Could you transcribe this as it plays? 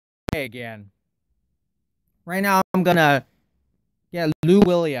again. Right now, I'm gonna get Lou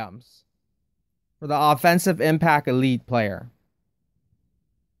Williams for the offensive impact elite player.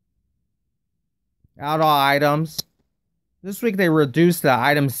 Out all items. This week they reduced the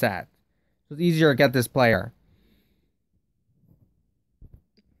item set, so it's easier to get this player.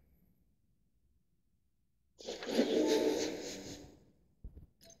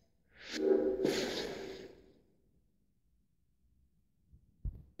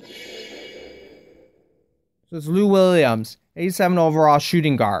 So it's Lou Williams, 87 overall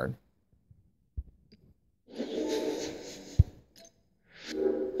shooting guard.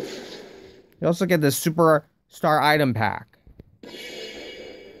 You also get the superstar item pack.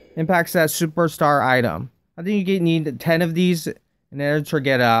 Impact set superstar item. I think you need 10 of these in order to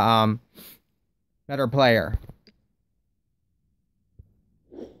get a better player.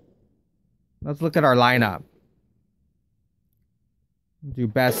 Let's look at our lineup. Do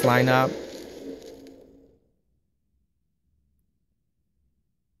best lineup.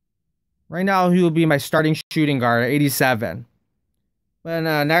 Right now, he will be my starting shooting guard at 87. But in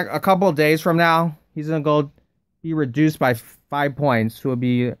a couple of days from now, he's going to be reduced by 5 points. So it'll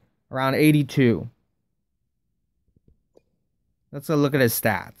be around 82. Let's look at his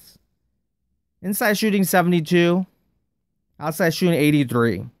stats. Inside shooting 72. Outside shooting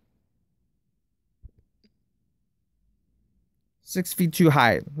 83. 6'2"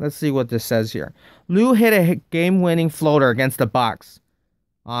 height. Let's see what this says here. Lou hit a game-winning floater against the Bucks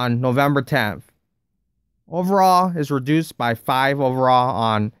on November 10th. Overall is reduced by 5 overall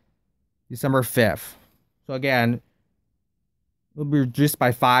on December 5th. So again, it'll be reduced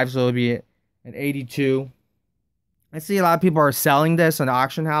by 5, so it'll be an 82. I see a lot of people are selling this in the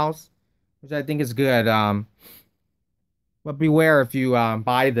auction house, which I think is good. But beware if you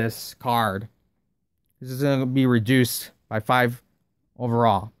buy this card. This is going to be reduced by 5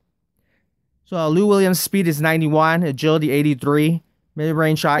 overall. So Lou Williams' speed is 91, agility 83,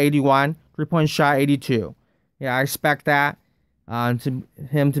 mid-range shot 81, three-point shot 82. Yeah, I expect that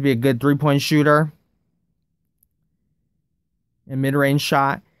him to be a good three-point shooter and mid-range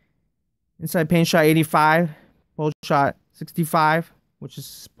shot. Inside paint shot 85, post shot 65, which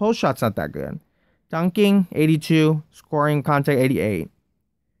is post shot's not that good. Dunking 82, scoring contact 88.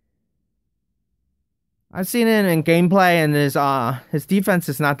 I've seen it in gameplay, and his defense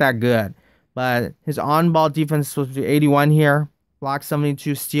is not that good, but his on-ball defense is supposed to be 81 here. Block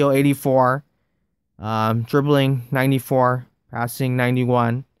 72, steal 84, dribbling 94, passing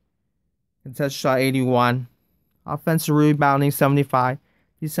 91, contested shot 81, offensive rebounding 75,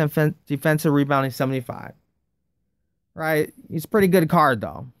 defensive rebounding 75. Right, he's a pretty good card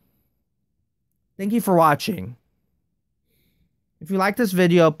though. Thank you for watching. If you like this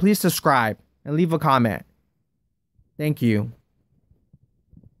video, please subscribe and leave a comment. Thank you.